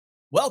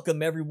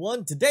Welcome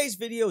everyone. Today's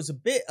video is a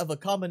bit of a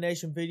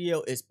combination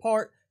video. It's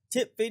part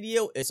tip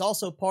video. It's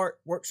also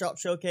part workshop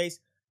showcase.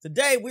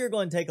 Today we're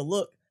going to take a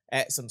look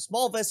at some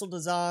small vessel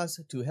designs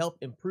to help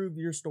improve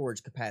your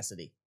storage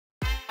capacity.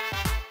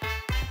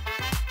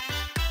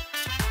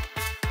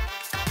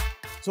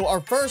 So our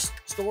first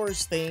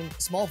storage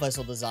themed small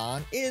vessel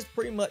design is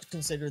pretty much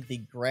considered the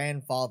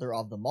grandfather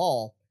of them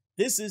all.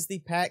 This is the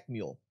Pack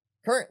Mule.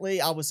 Currently,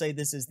 I would say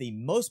this is the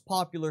most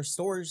popular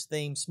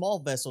storage-themed small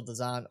vessel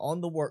design on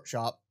the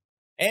workshop,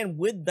 and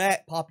with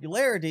that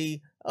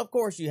popularity, of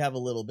course, you have a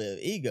little bit of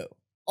ego.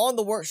 On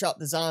the workshop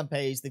design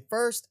page, the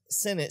first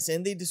sentence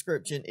in the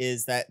description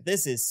is that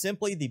this is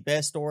simply the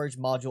best storage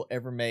module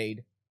ever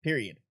made,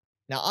 period.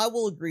 Now, I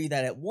will agree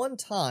that at one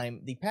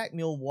time, the Pack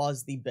Mule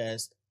was the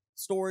best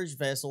storage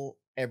vessel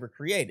ever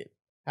created.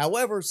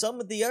 However, some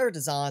of the other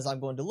designs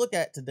I'm going to look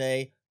at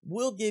today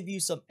will give you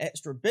some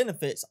extra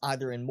benefits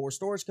either in more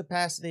storage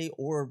capacity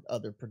or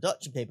other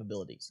production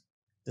capabilities.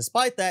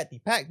 Despite that, the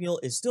Pack Mule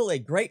is still a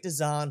great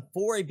design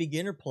for a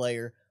beginner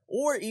player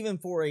or even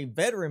for a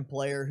veteran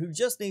player who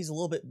just needs a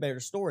little bit better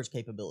storage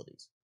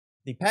capabilities.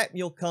 The Pack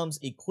Mule comes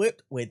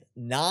equipped with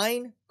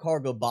 9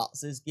 cargo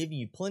boxes, giving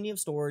you plenty of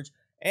storage,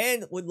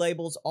 and with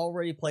labels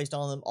already placed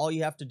on them, all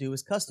you have to do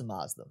is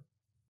customize them.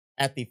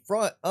 At the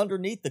front,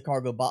 underneath the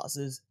cargo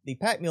boxes, the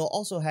Pack Mule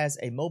also has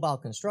a mobile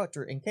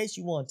constructor in case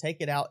you want to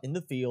take it out in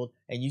the field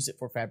and use it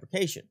for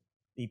fabrication.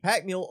 The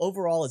Pack Mule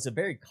overall is a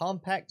very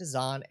compact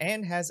design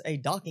and has a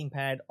docking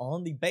pad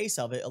on the base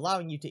of it,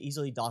 allowing you to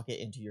easily dock it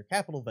into your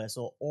capital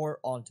vessel or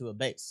onto a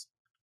base.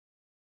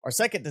 Our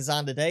second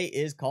design today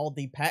is called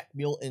the Pack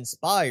Mule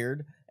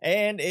Inspired,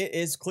 and it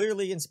is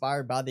clearly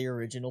inspired by the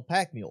original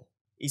Pack Mule.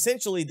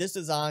 Essentially, this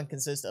design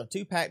consists of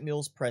 2 Pack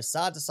Mules pressed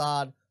side to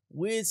side,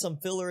 with some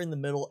filler in the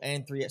middle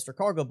and 3 extra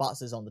cargo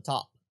boxes on the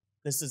top.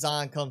 This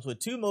design comes with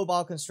 2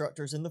 mobile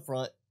constructors in the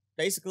front,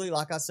 basically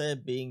like I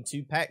said, being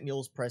 2 Pack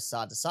Mules pressed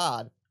side to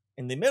side.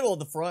 In the middle of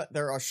the front,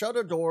 there are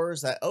shutter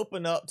doors that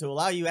open up to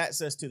allow you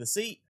access to the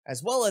seat,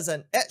 as well as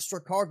an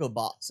extra cargo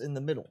box in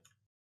the middle.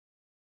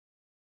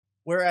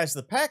 Whereas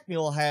the Pack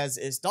Mule has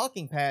its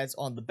docking pads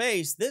on the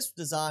base, this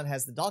design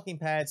has the docking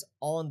pads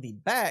on the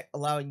back,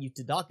 allowing you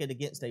to dock it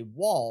against a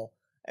wall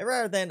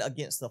rather than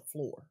against the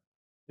floor.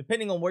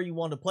 Depending on where you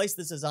want to place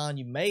this design,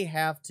 you may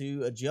have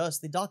to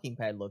adjust the docking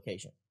pad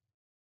location.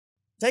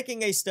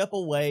 Taking a step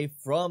away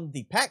from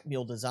the Pack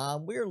Mule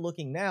design, we're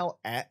looking now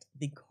at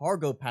the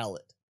cargo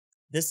pallet.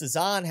 This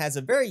design has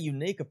a very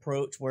unique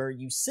approach where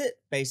you sit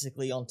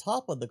basically on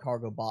top of the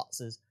cargo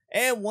boxes,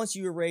 and once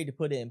you are ready to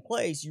put it in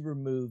place, you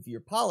remove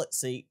your pilot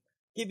seat,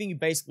 giving you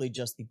basically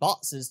just the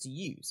boxes to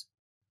use.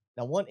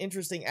 Now, one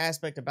interesting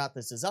aspect about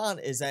this design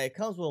is that it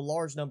comes with a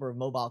large number of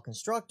mobile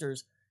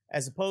constructors,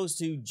 as opposed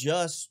to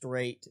just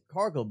straight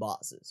cargo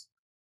boxes.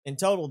 In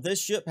total,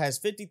 this ship has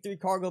 53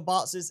 cargo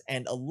boxes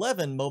and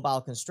 11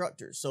 mobile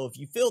constructors, so if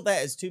you feel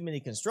that is too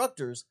many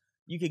constructors,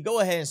 you could go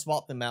ahead and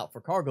swap them out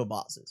for cargo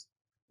boxes.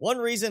 One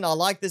reason I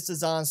like this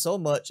design so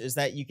much is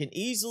that you can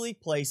easily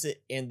place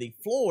it in the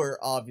floor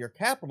of your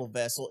capital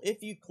vessel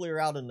if you clear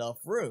out enough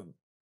room.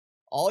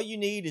 All you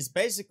need is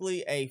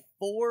basically a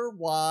 4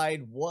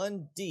 wide,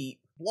 1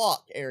 deep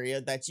block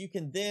area that you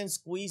can then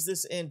squeeze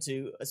this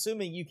into,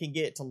 assuming you can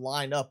get it to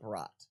line up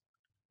right.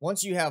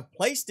 Once you have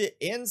placed it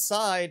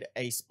inside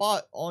a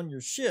spot on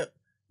your ship,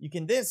 you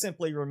can then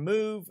simply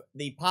remove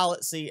the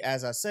pilot seat,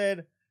 as I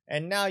said,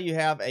 and now you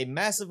have a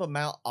massive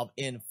amount of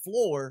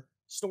in-floor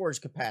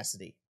storage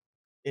capacity.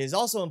 It is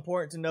also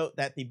important to note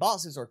that the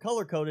boxes are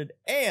color-coded,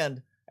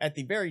 and at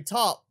the very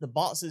top, the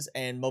boxes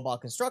and mobile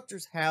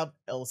constructors have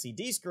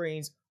LCD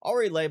screens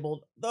already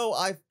labeled, though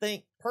I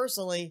think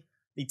personally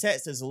the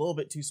text is a little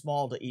bit too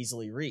small to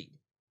easily read.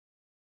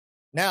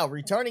 Now,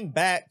 returning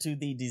back to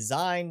the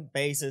design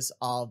basis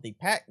of the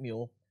Pack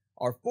Mule,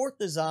 our fourth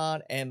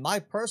design and my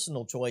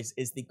personal choice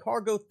is the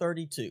Cargo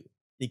 32.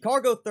 The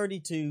Cargo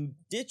 32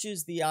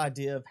 ditches the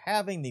idea of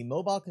having the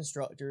mobile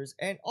constructors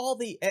and all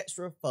the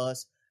extra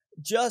fuss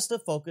just to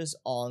focus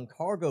on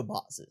cargo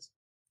boxes.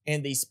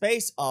 In the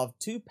space of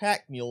 2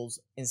 Pack Mules,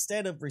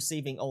 instead of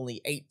receiving only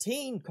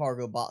 18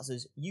 cargo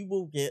boxes, you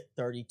will get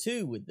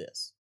 32 with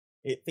this.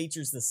 It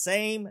features the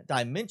same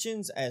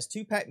dimensions as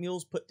 2 Pack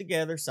Mules put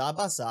together side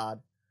by side,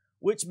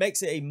 which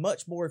makes it a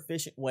much more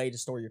efficient way to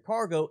store your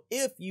cargo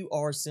if you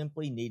are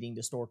simply needing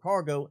to store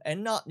cargo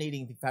and not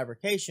needing the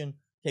fabrication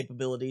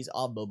capabilities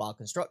of mobile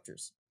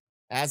constructors.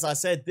 As I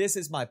said, this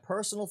is my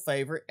personal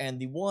favorite and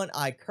the one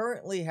I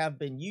currently have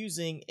been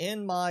using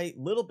in my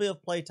little bit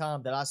of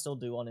playtime that I still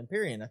do on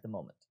Empyrion at the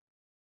moment.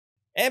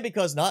 And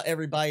because not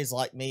everybody is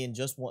like me and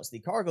just wants the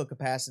cargo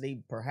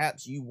capacity,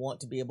 perhaps you want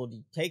to be able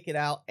to take it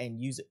out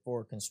and use it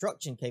for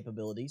construction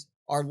capabilities,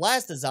 our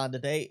last design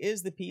today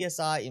is the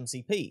PSI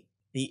MCP.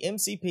 The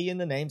MCP in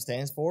the name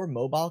stands for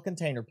Mobile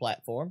Container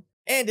Platform,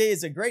 and it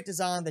is a great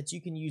design that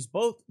you can use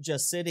both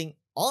just sitting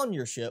on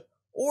your ship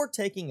or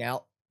taking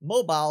out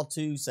mobile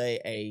to, say,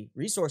 a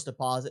resource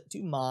deposit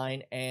to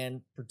mine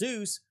and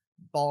produce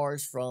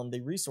bars from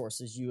the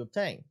resources you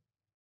obtain.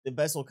 The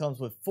vessel comes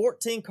with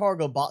 14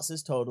 cargo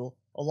boxes total,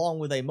 along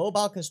with a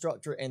mobile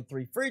constructor and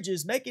 3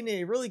 fridges, making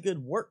it a really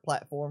good work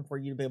platform for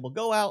you to be able to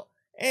go out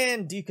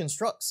and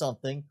deconstruct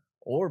something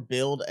or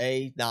build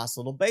a nice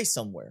little base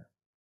somewhere.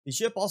 The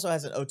ship also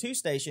has an O2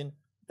 station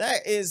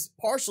that is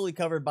partially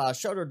covered by a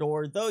shutter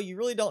door, though you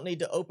really don't need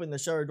to open the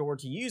shutter door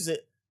to use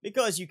it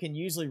because you can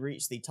usually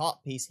reach the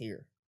top piece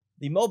here.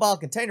 The mobile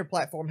container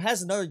platform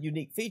has another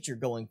unique feature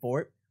going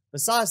for it.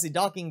 Besides the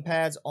docking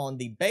pads on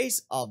the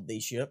base of the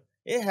ship,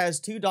 it has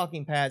 2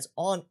 docking pads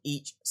on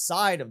each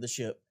side of the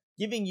ship,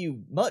 giving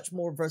you much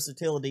more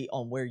versatility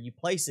on where you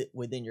place it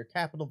within your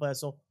capital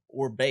vessel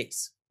or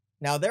base.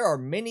 Now, there are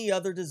many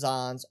other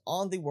designs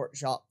on the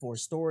workshop for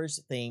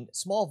storage-themed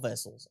small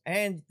vessels,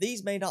 and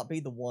these may not be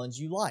the ones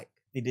you like.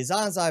 The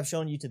designs I've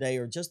shown you today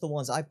are just the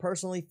ones I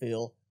personally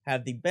feel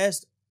have the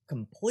best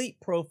complete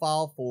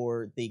profile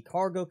for the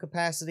cargo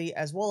capacity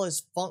as well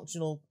as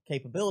functional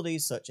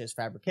capabilities such as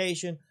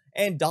fabrication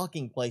and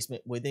docking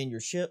placement within your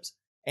ships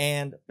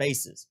and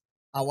bases.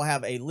 I will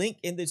have a link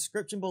in the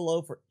description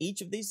below for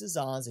each of these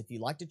designs if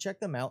you'd like to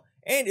check them out,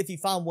 and if you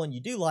find one you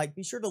do like,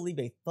 be sure to leave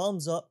a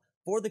thumbs up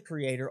for the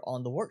creator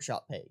on the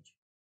workshop page.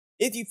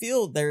 If you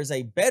feel there's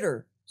a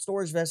better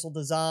storage vessel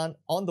design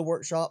on the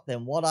workshop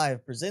than what I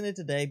have presented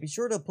today, be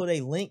sure to put a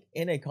link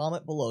in a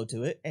comment below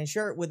to it and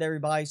share it with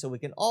everybody so we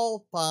can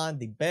all find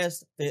the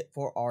best fit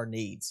for our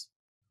needs.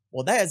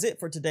 Well, that is it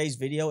for today's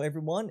video,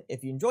 everyone.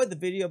 If you enjoyed the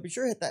video, be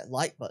sure to hit that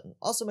like button.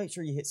 Also, make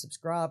sure you hit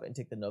subscribe and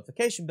tick the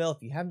notification bell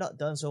if you have not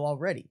done so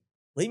already.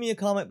 Leave me a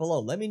comment below.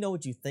 Let me know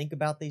what you think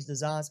about these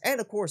designs. And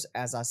of course,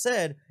 as I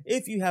said,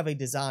 if you have a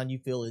design you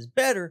feel is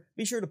better,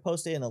 be sure to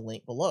post it in a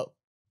link below.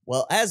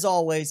 Well, as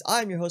always,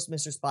 I'm your host,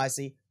 Mr.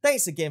 Spicy.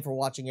 Thanks again for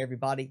watching,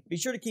 everybody. Be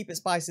sure to keep it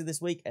spicy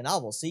this week, and I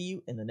will see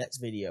you in the next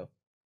video.